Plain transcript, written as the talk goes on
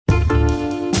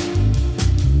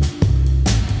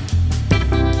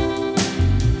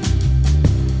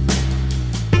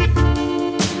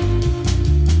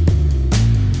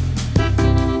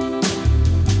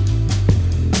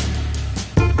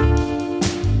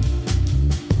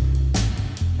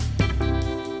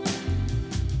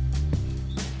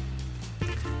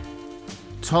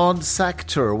Todd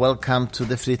Sackter, welcome to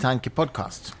the Fri Tanke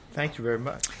podcast. Thank you very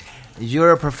much.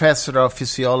 You're a professor of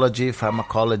physiology,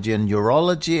 pharmacology, and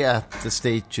neurology at the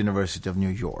State University of New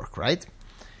York, right?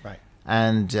 Right.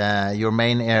 And your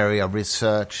main area of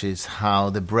research is how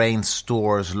the brain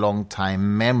stores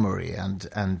long-time memory. And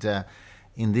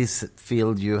in this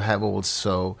field, you have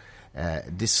also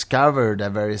discovered a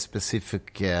very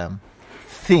specific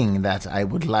thing that I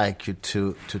would like you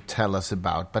to tell us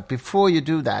about. But before you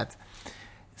do that,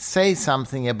 say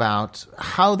something about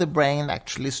how the brain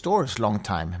actually stores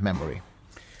long-time memory.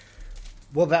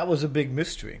 Well, that was a big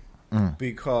mystery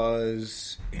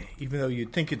because even though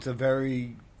you'd think it's a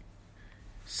very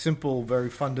simple,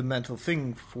 very fundamental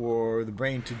thing for the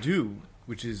brain to do,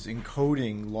 which is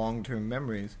encoding long-term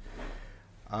memories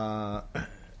and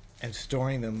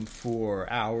storing them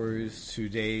for hours to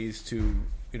days to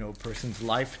a person's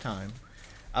lifetime,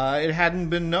 it hadn't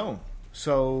been known.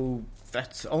 So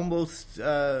that's almost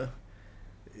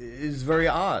is very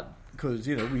odd because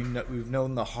we've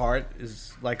known the heart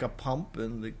is like a pump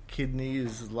and the kidney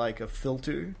is like a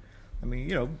filter. I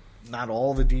mean, not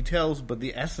all the details, but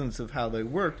the essence of how they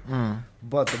work.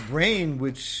 But the brain,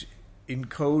 which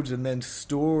encodes and then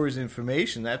stores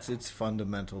information, that's its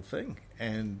fundamental thing,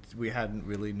 and we hadn't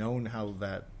really known how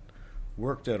that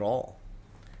worked at all.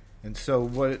 And so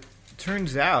what it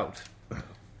turns out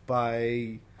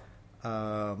by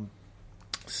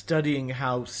studying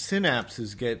how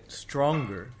synapses get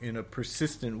stronger in a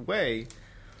persistent way,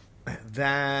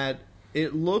 that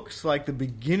it looks like the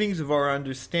beginnings of our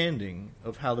understanding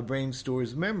of how the brain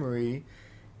stores memory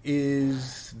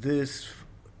is this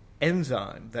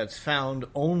enzyme that's found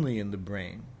only in the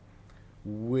brain,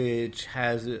 which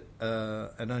has an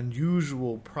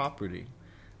unusual property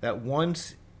that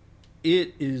once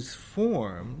it is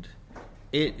formed,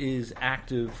 it is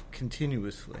active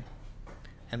continuously.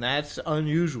 And that's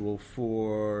unusual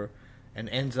for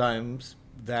enzymes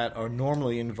that are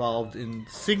normally involved in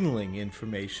signaling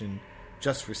information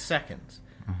just for seconds.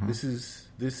 Mm-hmm.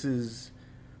 This is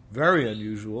very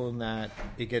unusual in that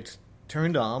it gets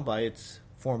turned on by its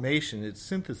formation, its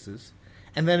synthesis,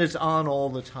 and then it's on all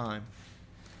the time.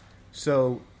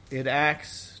 So it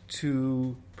acts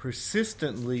to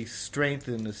persistently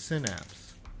strengthen the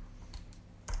synapse.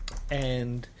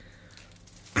 And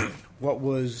what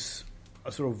was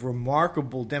a sort of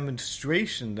remarkable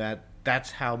demonstration that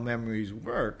that's how memories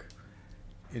work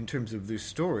in terms of their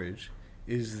storage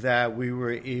is that we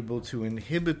were able to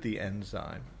inhibit the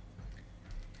enzyme.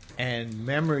 And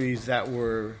memories that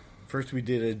were, first we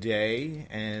did a day,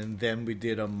 and then we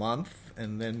did a month,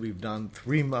 and then we've done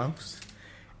 3 months.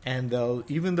 And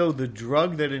even though the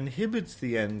drug that inhibits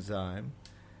the enzyme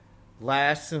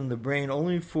lasts in the brain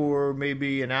only for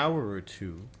maybe an hour or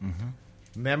two,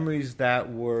 memories that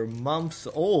were months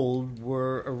old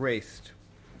were erased.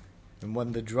 And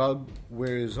when the drug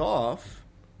wears off,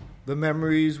 the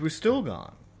memories were still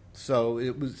gone. So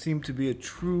it seemed to be a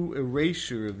true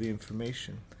erasure of the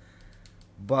information.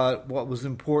 But what was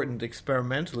important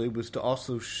experimentally was to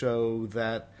also show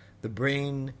that the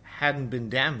brain hadn't been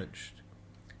damaged.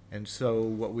 And so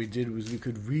what we did was we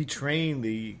could retrain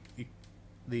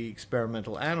the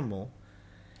experimental animal,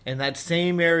 and that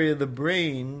same area of the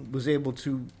brain was able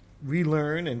to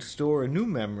relearn and store a new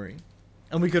memory,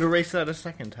 and we could erase that a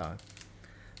second time.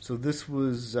 So this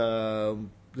was a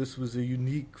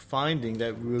unique finding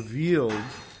that revealed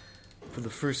for the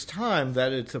first time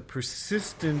that it's a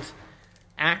persistent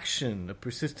action, a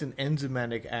persistent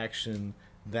enzymatic action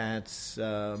that's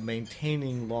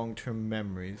maintaining long-term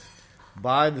memories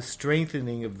by the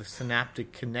strengthening of the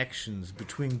synaptic connections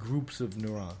between groups of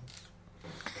neurons.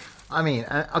 I mean,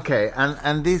 okay,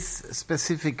 and this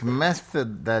specific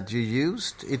method that you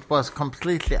used, it was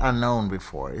completely unknown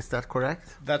before. Is that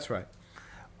correct? That's right.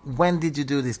 When did you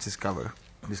do this discovery?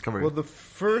 Well, the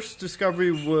first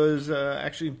discovery was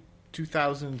actually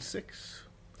 2006.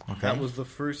 Okay. That was the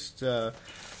first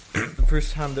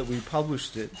time that we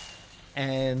published it.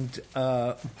 And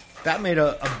that made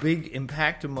a big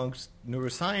impact amongst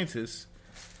neuroscientists,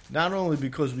 not only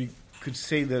because we could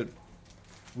say that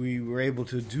we were able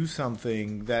to do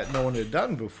something that no one had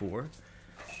done before,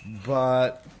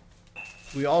 but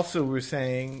we also were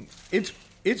saying it's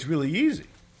really easy.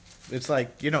 It's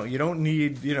like, you don't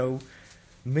need, $1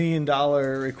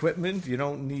 million equipment. You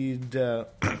don't need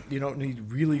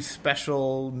really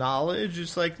special knowledge.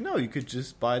 It's like, no, you could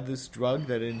just buy this drug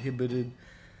that inhibited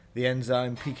the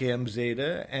enzyme PKM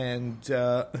zeta, and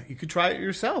you could try it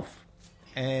yourself.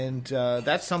 And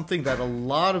that's something that a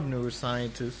lot of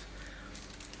neuroscientists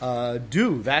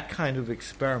do, that kind of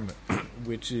experiment,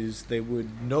 which is they would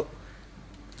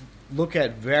look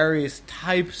at various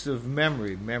types of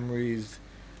memories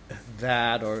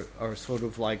that are sort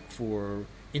of like for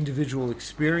individual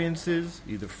experiences,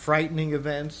 either frightening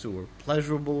events or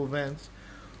pleasurable events,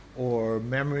 or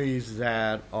memories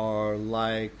that are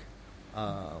like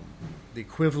the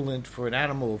equivalent for an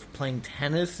animal of playing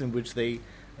tennis, in which a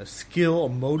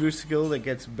motor skill that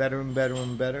gets better and better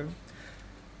and better.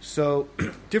 So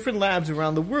different labs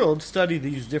around the world study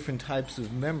these different types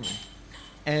of memory.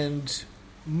 And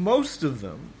most of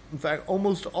them, in fact,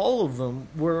 almost all of them,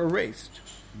 were erased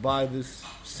by this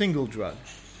single drug.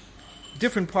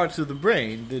 Different parts of the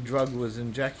brain the drug was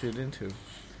injected into,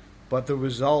 but the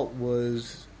result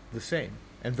was the same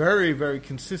and very, very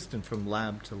consistent from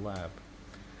lab to lab.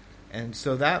 And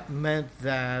so that meant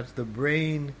that the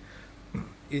brain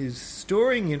is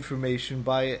storing information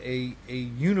by a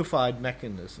unified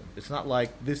mechanism. It's not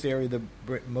like this area of the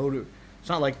motor. It's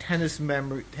not like tennis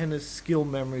skill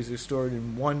memories are stored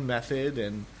in one method,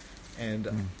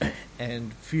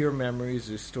 and fear memories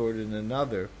are stored in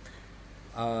another.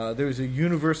 There's a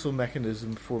universal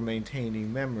mechanism for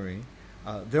maintaining memory.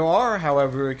 There are,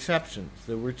 however, exceptions.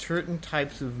 There were certain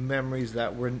types of memories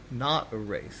that were not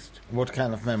erased. What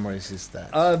kind of memories is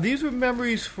that? These were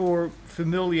memories for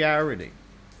familiarity.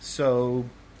 So,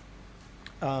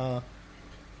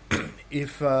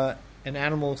 if an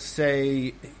animal,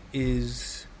 say,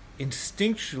 is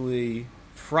instinctually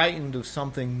frightened of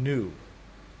something new,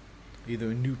 either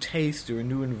a new taste or a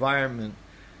new environment,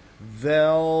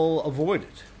 they'll avoid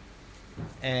it.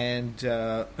 And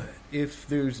if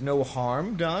there's no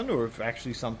harm done, or if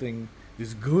actually something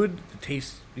is good, the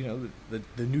taste,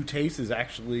 the new taste is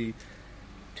actually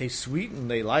tastes sweet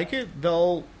and they like it,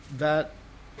 that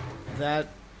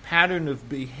pattern of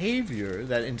behavior,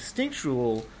 that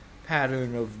instinctual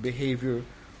pattern of behavior,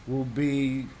 will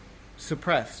be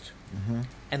suppressed. Mm-hmm.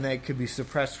 And that could be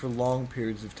suppressed for long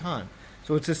periods of time.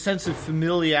 So it's a sense of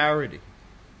familiarity.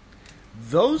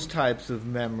 Those types of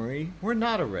memory were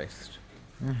not erased.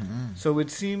 Mm-hmm. So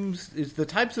it seems it's the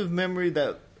types of memory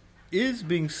that is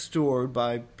being stored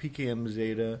by PKM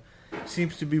zeta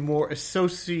seems to be more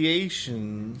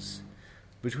associations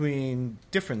between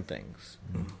different things.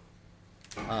 Mm-hmm.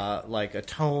 Like a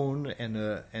tone and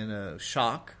a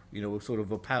shock, sort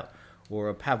of a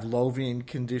Pavlovian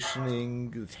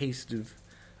conditioning, the taste of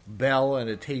bell and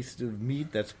a taste of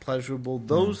meat that's pleasurable.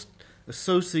 Those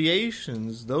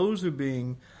associations, those are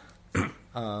being,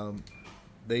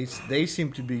 they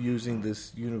seem to be using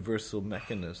this universal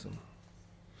mechanism.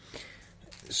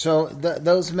 So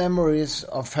those memories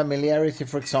of familiarity,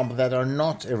 for example, that are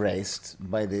not erased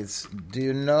by this, do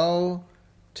you know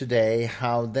today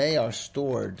how they are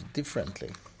stored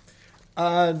differently?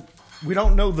 We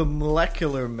don't know the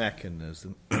molecular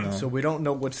mechanism, so we don't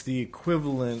know what's the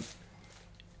equivalent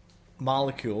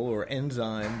molecule or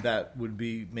enzyme that would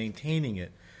be maintaining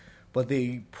it. But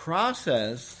the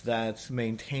process that's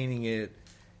maintaining it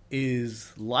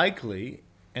is likely,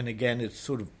 and again, it's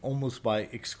sort of almost by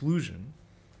exclusion,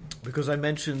 because I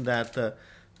mentioned that the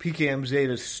PKM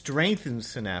zeta strengthens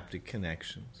synaptic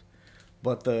connections.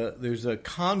 But there's a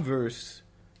converse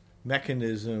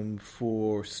mechanism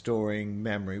for storing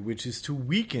memory, which is to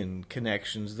weaken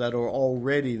connections that are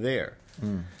already there.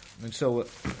 Mm. And so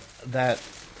that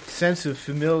sense of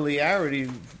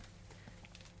familiarity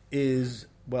is,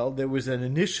 there was an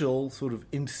initial sort of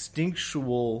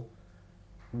instinctual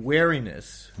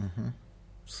wariness,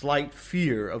 slight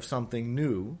fear of something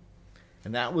new,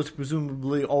 and that was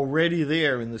presumably already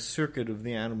there in the circuit of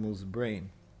the animal's brain.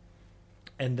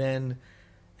 And then,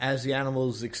 as the animal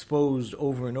is exposed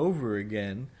over and over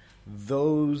again,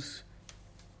 those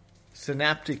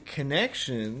synaptic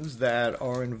connections that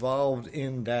are involved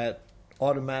in that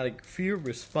automatic fear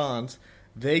response,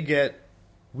 they get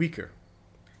weaker.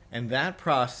 And that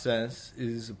process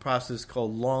is a process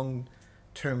called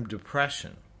long-term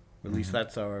depression. At least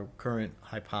that's our current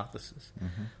hypothesis.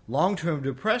 Mm-hmm. Long-term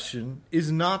depression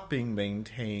is not being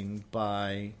maintained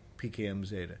by PKM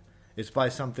zeta. It's by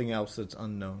something else that's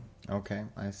unknown. Okay,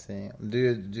 I see. Do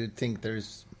you think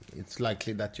it's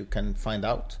likely that you can find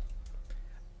out?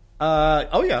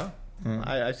 Oh yeah. Mm.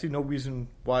 I see no reason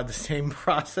why the same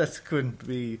process couldn't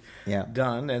be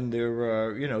done, and there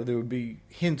would be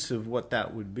hints of what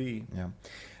that would be. Yeah.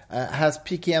 Has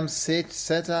PKM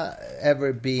zeta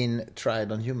ever been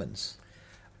tried on humans?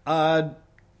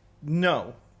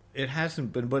 No, it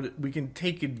hasn't been, but we can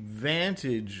take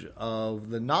advantage of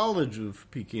the knowledge of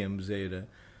PKM zeta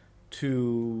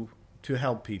to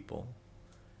help people.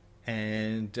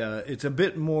 And it's a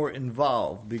bit more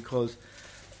involved because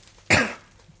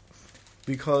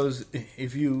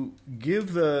if you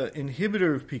give the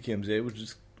inhibitor of PKM zeta, which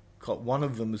is called, one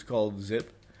of them is called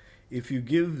ZIP, if you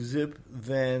give ZIP,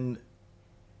 then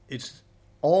it's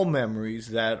all memories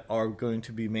that are going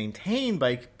to be maintained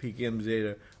by PKM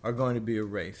zeta are going to be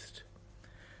erased.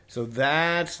 So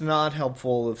that's not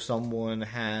helpful if someone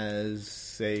has,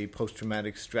 say,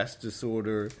 post-traumatic stress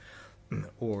disorder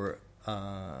or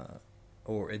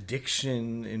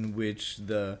addiction, in which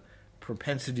the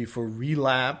propensity for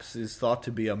relapse is thought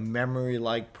to be a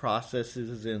memory-like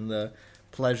processes in the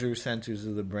pleasure centers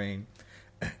of the brain,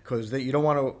 because you don't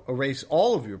want to erase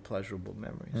all of your pleasurable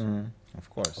memories. Of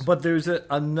course. But there's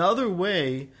another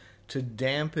way to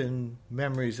dampen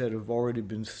memories that have already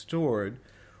been stored,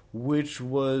 which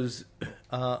was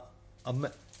a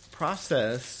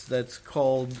process that's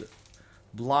called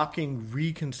blocking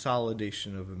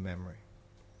reconsolidation of a memory.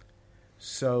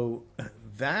 So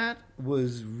that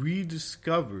was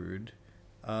rediscovered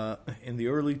in the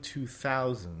early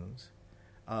 2000s.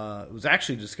 It was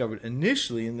actually discovered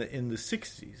initially in the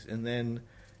 60s, and then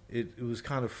it was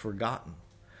kind of forgotten.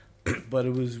 But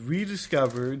it was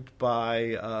rediscovered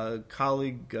by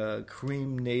colleague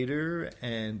Kareem Nader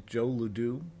and Joe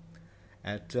Ledoux,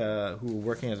 who were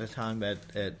working at the time at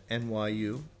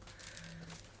NYU.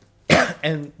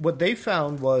 And what they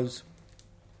found was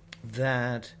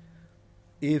that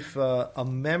if a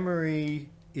memory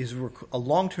a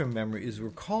long-term memory is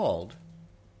recalled,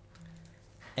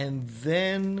 and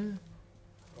then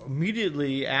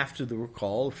immediately after the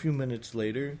recall, a few minutes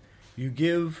later, you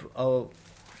give a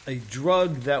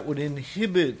drug that would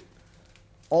inhibit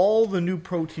all the new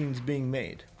proteins being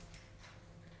made,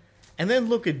 and then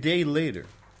look a day later,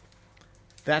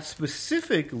 that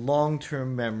specific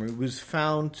long-term memory was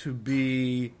found to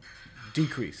be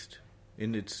decreased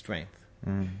in its strength.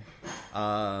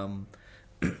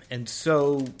 And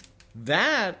so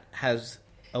that has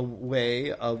a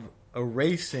way of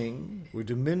erasing or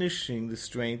diminishing the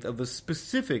strength of a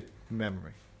specific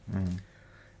memory.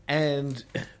 And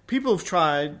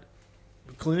clinicians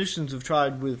have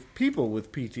tried with people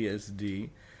with PTSD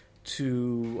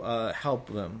to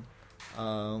help them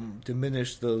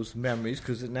diminish those memories,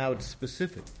 because now it's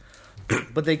specific.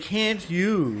 But they can't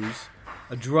use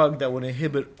a drug that would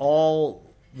inhibit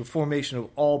the formation of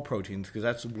all proteins, because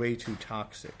that's way too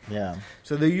toxic. Yeah.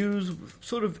 So they use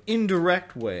sort of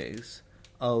indirect ways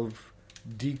of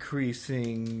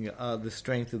decreasing the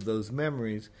strength of those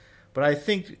memories. But I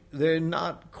think they're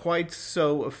not quite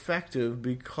so effective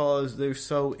because they're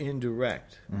so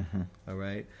indirect. All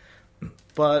right?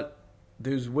 But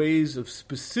there's ways of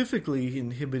specifically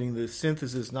inhibiting the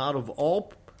synthesis not of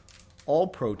all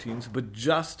proteins, but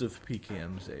just of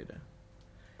PKM zeta.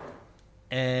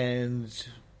 And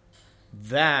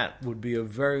that would be a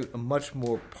much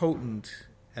more potent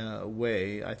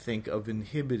way, I think, of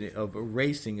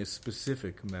erasing a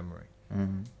specific memory.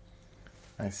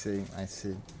 I see.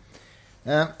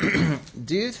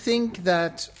 Do you think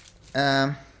that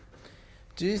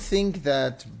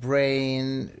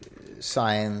brain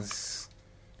science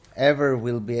ever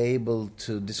will be able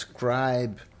to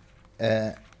describe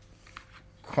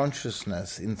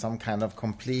consciousness in some kind of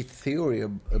complete theory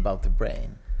about the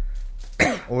brain?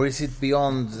 Or is it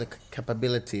beyond the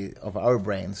capability of our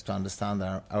brains to understand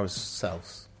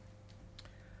ourselves?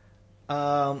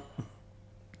 To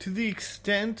the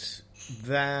extent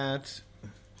that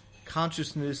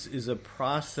consciousness is a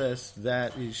process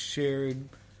that is shared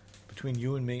between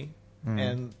you and me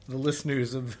and the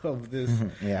listeners of this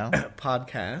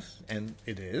podcast, and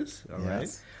it is, all right?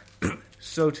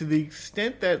 So to the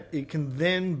extent that it can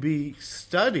then be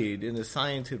studied in a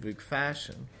scientific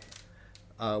fashion,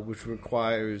 which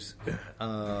requires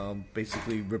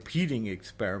basically repeating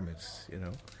experiments,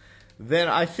 then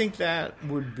I think that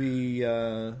would be,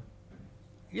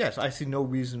 yes, I see no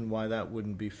reason why that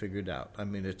wouldn't be figured out. I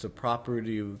mean, it's a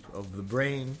property of the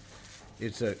brain.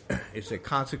 It's a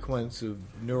consequence of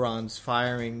neurons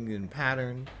firing in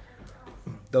pattern.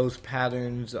 Those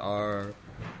patterns are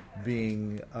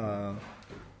being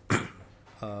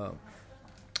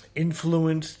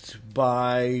influenced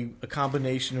by a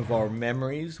combination of our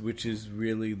memories, which is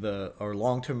really our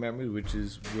long-term memory, which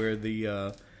is where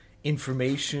the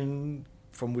information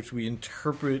from which we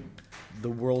interpret the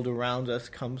world around us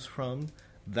comes from.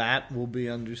 That will be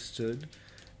understood.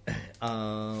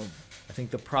 I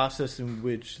think the process in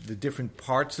which the different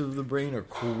parts of the brain are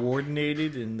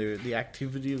coordinated in the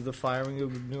activity of the firing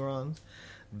of neurons,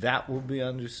 that will be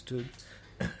understood.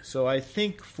 So I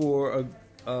think for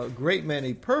a great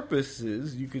many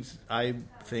purposes, I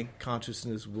think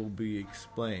consciousness will be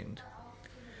explained.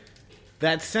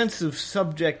 That sense of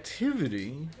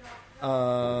subjectivity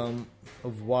of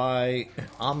why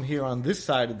I'm here on this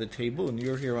side of the table and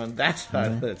you're here on that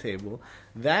side of the table,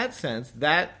 that sense,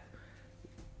 that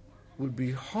would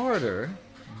be harder,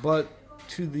 but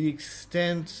to the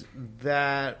extent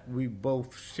that we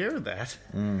both share that,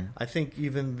 I think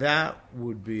even that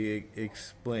would be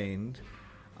explained.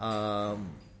 That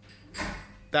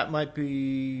might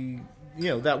be,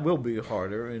 that will be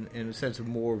harder in a sense of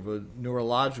more of a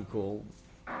neurological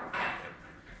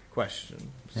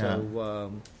question. Yeah.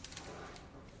 So,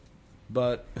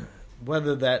 but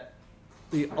whether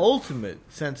the ultimate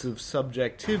sense of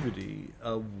subjectivity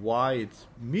of why it's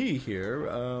me here,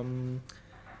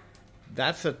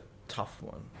 that's a tough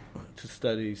one to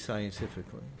study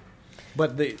scientifically.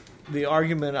 But the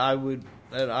argument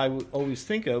that I would always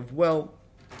think of, well,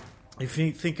 if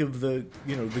you think of the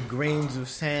grains of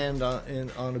sand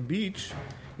on a beach,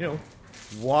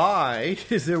 why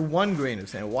is there one grain of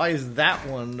sand? Why is that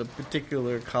one a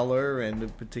particular color and a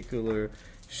particular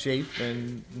shape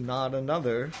and not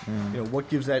another? What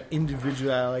gives that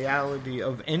individuality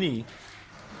of any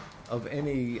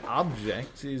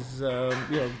object is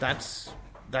that's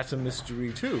a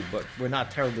mystery too. But we're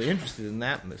not terribly interested in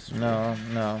that mystery.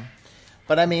 No.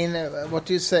 But I mean, what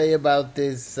do you say about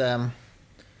this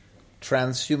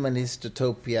transhumanist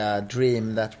utopia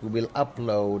dream that we will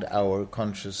upload our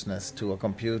consciousness to a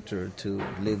computer to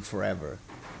live forever?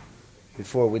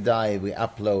 Before we die, we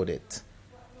upload it.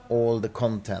 All the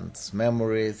contents,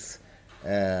 memories,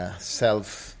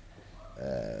 ourself,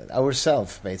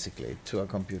 basically, to a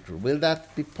computer. Will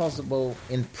that be possible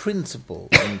in principle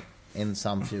in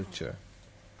some future?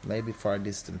 Maybe far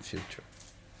distant future?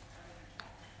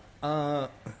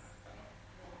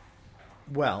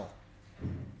 Well,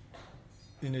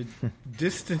 in a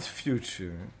distant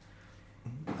future,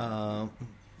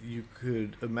 you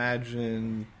could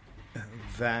imagine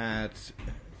that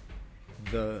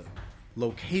the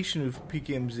location of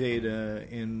PKM zeta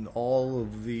in all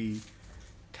of the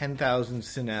 10,000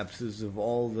 synapses of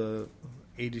all the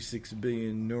 86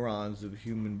 billion neurons of the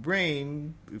human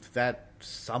brain, if that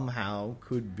somehow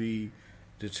could be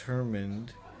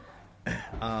determined,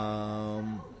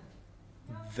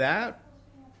 that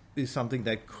is something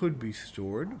that could be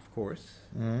stored, of course.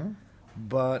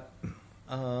 But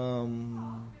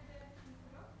the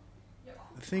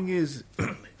thing is,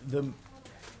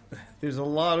 there's a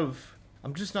lot of...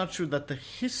 I'm just not sure that the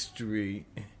history...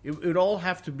 It would all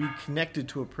have to be connected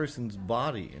to a person's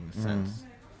body, in a sense.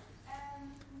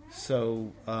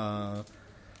 So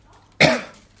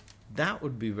that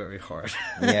would be very hard.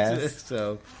 Yes.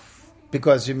 So...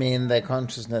 Because you mean the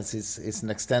consciousness is an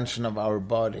extension of our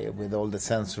body with all the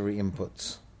sensory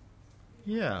inputs.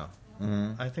 Yeah,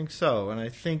 I think so. And I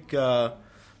think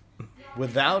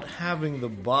without having the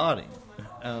body,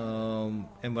 and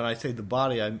when I say the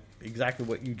body, I'm exactly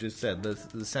what you just said,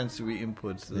 the sensory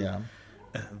inputs,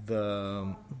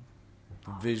 the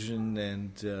vision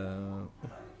and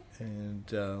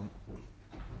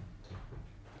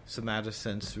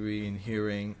somatosensory and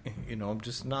hearing, I'm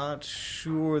just not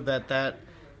sure that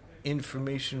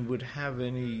information would have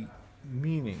any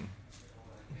meaning.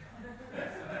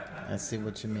 I see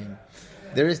what you mean.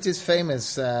 There is this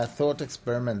famous thought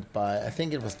experiment by, I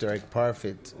think it was Derek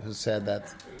Parfit, who said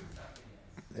that,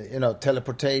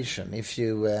 teleportation, if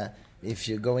you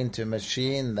go into a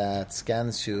machine that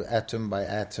scans you atom by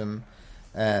atom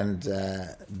and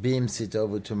beams it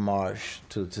over to Mars,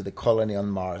 to the colony on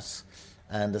Mars,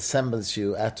 and assembles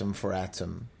you atom for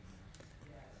atom,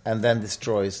 and then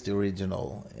destroys the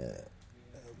original.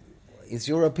 Is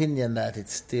your opinion that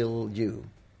it's still you?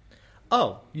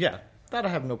 Oh, yeah. That I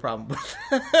have no problem with.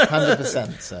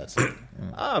 100% says.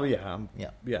 Oh, yeah.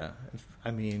 Yeah.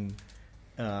 I mean,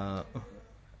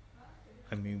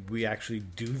 we actually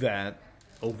do that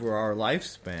over our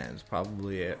lifespans.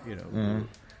 Probably,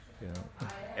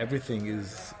 everything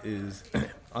is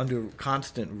under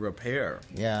constant repair.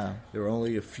 Yeah. There are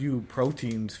only a few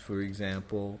proteins, for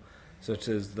example, such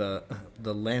as the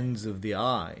lens of the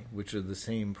eye, which are the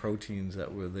same proteins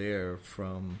that were there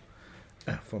from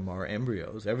our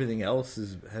embryos. Everything else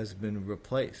has been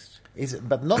replaced.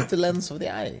 But not the lens of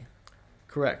the eye?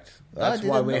 Correct. That's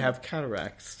why we have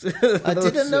cataracts. I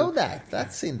didn't know that.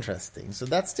 That's interesting. So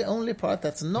that's the only part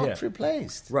that's not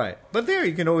replaced. Right. But there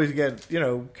you can always get,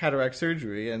 cataract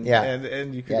surgery and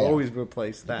you can always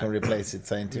replace that. You can replace it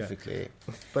scientifically.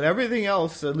 Yeah. But everything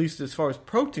else, at least as far as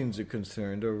proteins are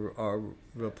concerned, are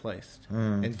replaced.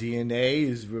 And DNA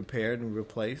is repaired and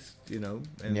replaced,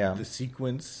 and the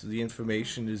sequence, the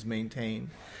information is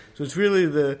maintained. So it's really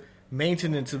the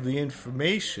maintenance of the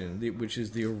information, which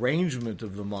is the arrangement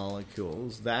of the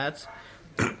molecules, that's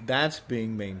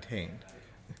being maintained.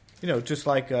 Just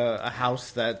like a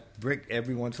house that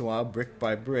every once in a while, brick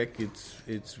by brick,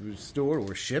 it's restored,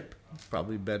 or ship,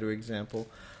 probably a better example,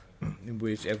 in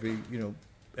which every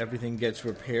everything gets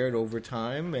repaired over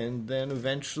time, and then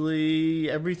eventually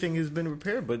everything has been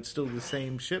repaired, but it's still the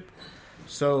same ship.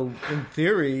 So, in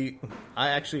theory,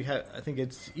 I think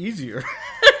it's easier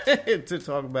to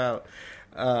talk about,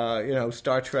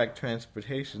 Star Trek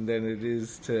transportation than it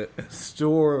is to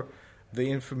store the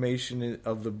information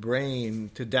of the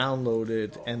brain, to download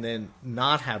it, and then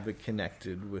not have it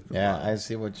connected with the mind. I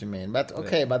see what you mean. But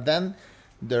okay, but then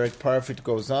Derek Parfit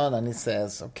goes on and he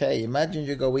says, okay, imagine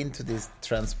you go into this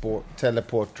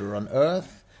teleporter on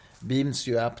Earth, beams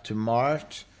you up to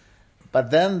Mars, but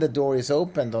then the door is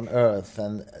opened on Earth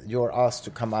and you're asked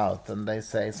to come out, and they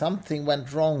say, something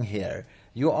went wrong here.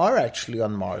 You are actually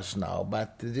on Mars now,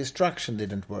 but the destruction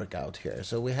didn't work out here,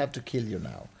 so we have to kill you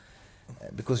now,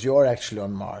 because you're actually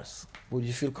on Mars. Would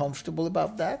you feel comfortable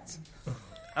about that?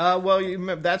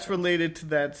 That's related to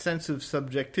that sense of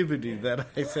subjectivity that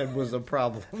I said was a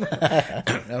problem.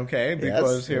 Okay,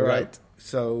 because yes, right.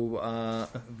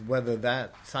 Whether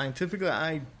that scientifically,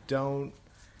 I don't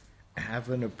have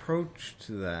an approach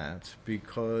to that,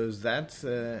 because that's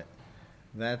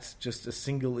just a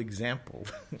single example.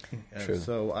 True.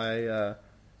 So I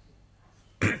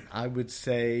would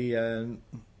say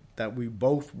that we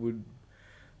both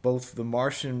the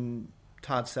Martian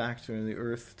Todd Sackter and the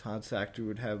Earth Todd Sackter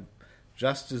would have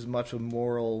just as much a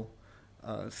moral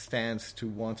stance to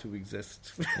want to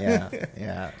exist.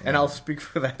 Yeah. And I'll speak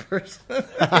for that person in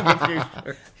the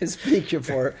future. You speak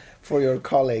for your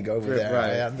colleague over there.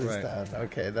 Right, I understand. Right.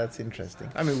 Okay, that's interesting.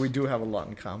 I mean, we do have a lot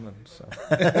in common. So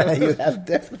you have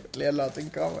definitely a lot in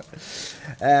common.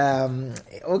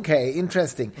 Okay,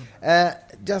 interesting.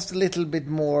 Just a little bit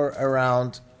more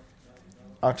around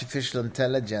artificial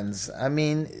intelligence. I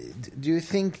mean, do you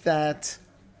think that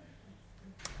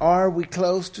are we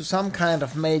close to some kind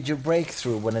of major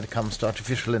breakthrough when it comes to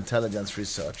artificial intelligence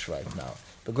research right now?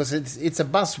 Because it's a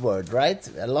buzzword, right?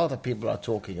 A lot of people are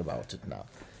talking about it now.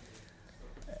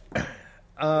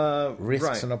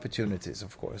 Risks and opportunities,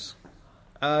 of course.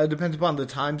 It depends upon the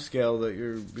time scale that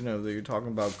you're talking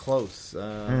about. Close.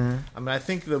 I mean, I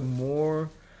think the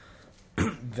more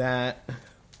that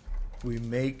we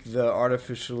make the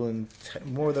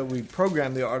more that we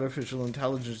program the artificial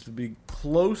intelligence to be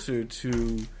closer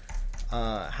to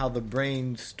how the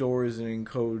brain stores and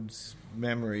encodes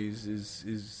memories,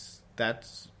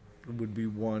 would be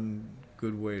one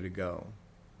good way to go.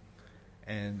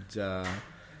 And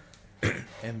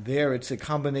there it's a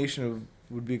combination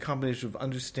of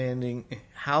understanding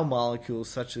how molecules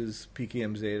such as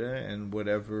PKM zeta and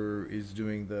whatever is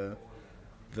doing the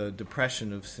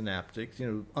depression of synaptics,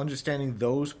 understanding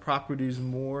those properties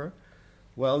more,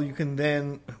 well, you can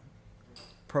then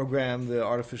program the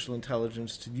artificial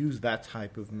intelligence to use that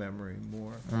type of memory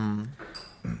more.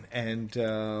 And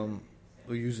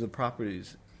we'll use the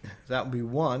properties. That would be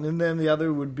one. And then the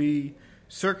other would be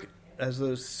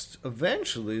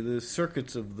eventually the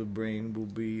circuits of the brain will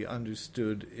be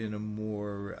understood in a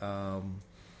more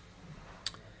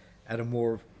at a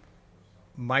more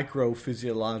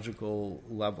microphysiological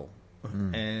level,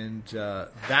 and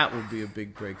that would be a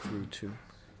big breakthrough too.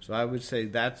 So I would say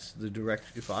that's the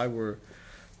direction. If I were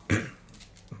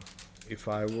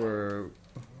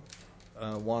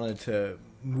wanted to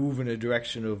move in a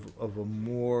direction of a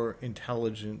more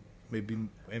intelligent, maybe,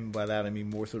 and by that I mean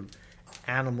more sort of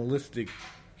animalistic,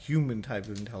 human type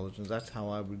of intelligence, that's how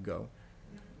I would go.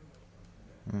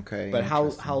 Okay. But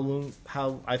how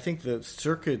I think the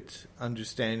circuit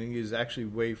understanding is actually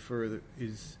way further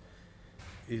is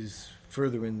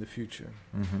further in the future.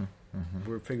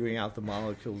 We're figuring out the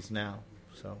molecules now.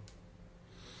 So,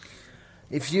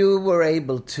 if you were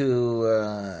able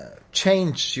to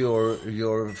change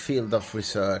your field of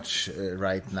research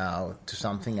right now to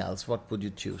something else, what would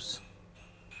you choose?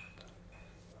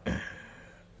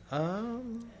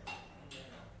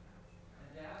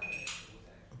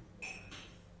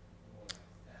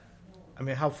 I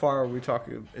mean, how far are we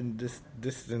talking in this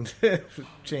distant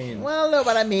chain? Well, no,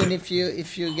 but I mean, if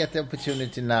you get the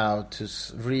opportunity now to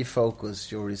refocus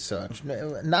your research,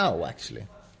 now actually.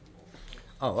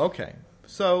 Oh, okay.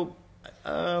 So,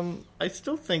 I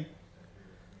still think.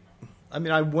 I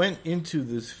mean, I went into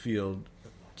this field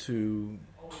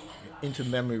into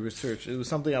memory research. It was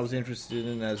something I was interested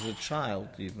in as a child,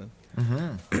 even,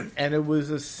 and it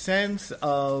was a sense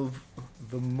of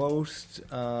the most.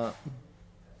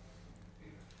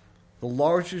 The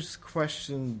largest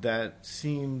question that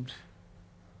seemed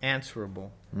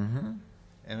answerable. And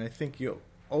I think you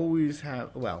always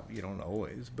have, well, you don't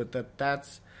always, but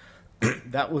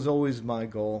that was always my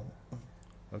goal.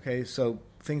 Okay, so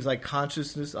things like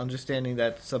consciousness, understanding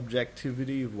that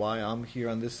subjectivity of why I'm here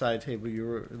on this side table,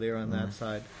 you're there on that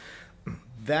side.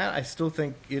 that I still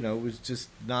think, was just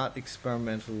not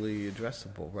experimentally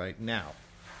addressable right now.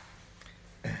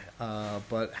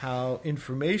 But how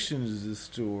information is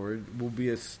stored will be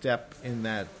a step in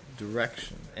that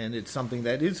direction, and it's something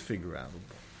that is figure-outable.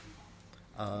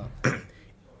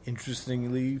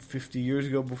 Interestingly, 50 years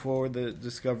ago, before the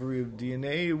discovery of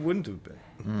DNA, it wouldn't have been.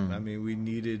 I mean, we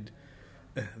needed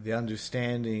the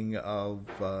understanding of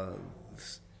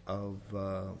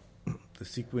the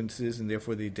sequences, and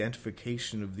therefore the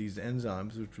identification of these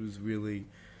enzymes, which was really,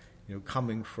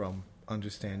 coming from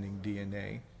understanding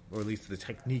DNA, or at least the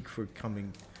technique for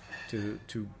coming to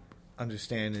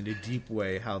understand in a deep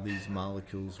way how these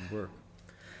molecules work.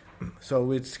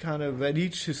 So it's kind of at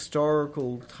each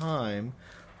historical time,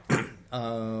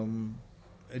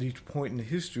 at each point in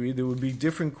history, there would be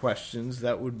different questions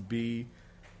that would be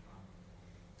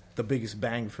the biggest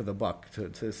bang for the buck,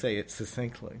 to say it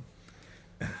succinctly.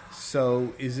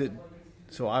 So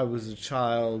I was a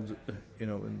child,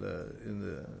 in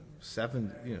the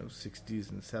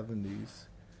 60s and 70s.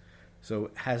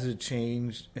 So has it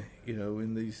changed,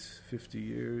 in these 50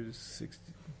 years,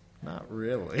 60? Not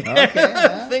really.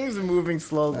 Okay, things are moving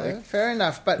slowly. Fair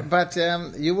enough. But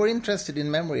you were interested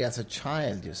in memory as a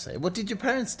child, you say. What did your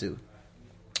parents do?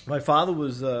 My father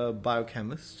was a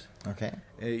biochemist. Okay.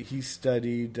 He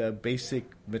studied basic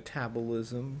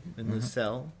metabolism in the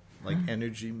cell, like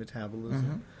energy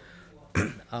metabolism.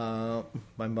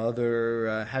 My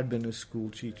mother had been a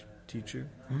school teacher.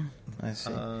 I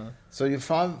see. So your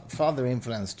father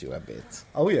influenced you a bit.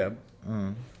 Oh, yeah.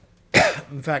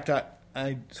 In fact,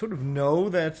 I sort of know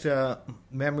that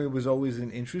memory was always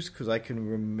an interest, because I can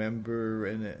remember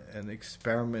an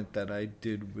experiment that I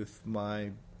did with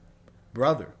my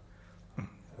brother,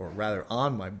 or rather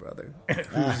on my brother,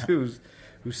 who's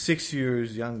 6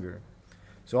 years younger.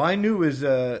 So I knew as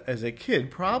a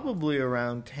kid, probably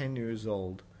around 10 years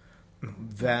old,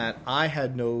 that I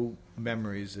had no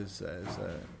memories as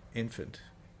an infant.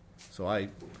 So I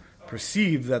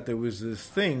perceived that there was this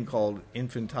thing called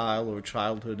infantile or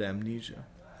childhood amnesia.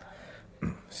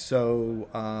 So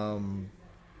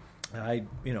I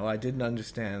didn't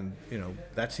understand.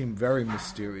 That seemed very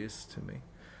mysterious to me,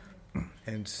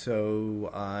 and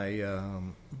so I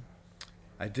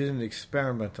did an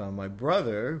experiment on my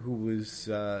brother, who was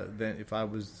then, if I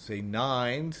was, say,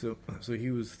 9, so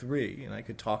he was 3, and I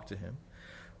could talk to him.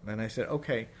 And I said,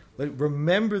 okay,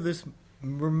 remember this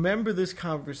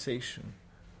conversation,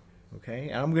 okay?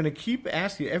 And I'm going to keep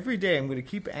asking you, every day I'm going to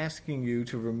keep asking you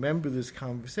to remember this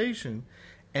conversation,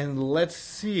 and let's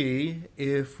see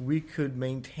if we could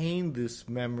maintain this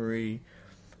memory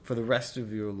for the rest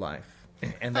of your life.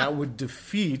 And that would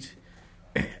defeat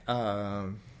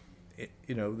the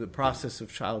process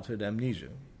of childhood amnesia.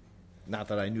 Not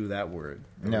that I knew that word,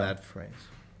 or that phrase.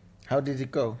 How did it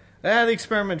go? The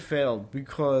experiment failed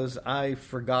because I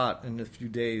forgot in a few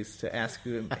days to ask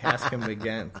him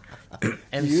again.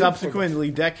 And subsequently,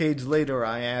 decades later,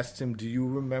 I asked him, do you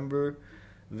remember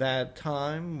that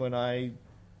time when I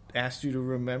asked you to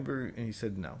remember? And he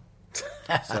said no.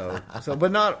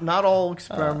 But not all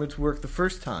experiments work the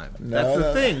first time. That's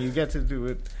the thing. You get to do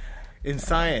it. In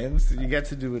science, you get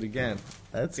to do it again.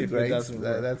 That's a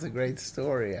great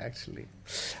story, actually.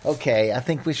 Okay, I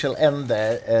think we shall end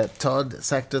there. Todd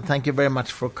Sackler, thank you very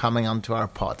much for coming onto our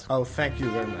pod. Oh, thank you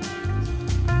very much.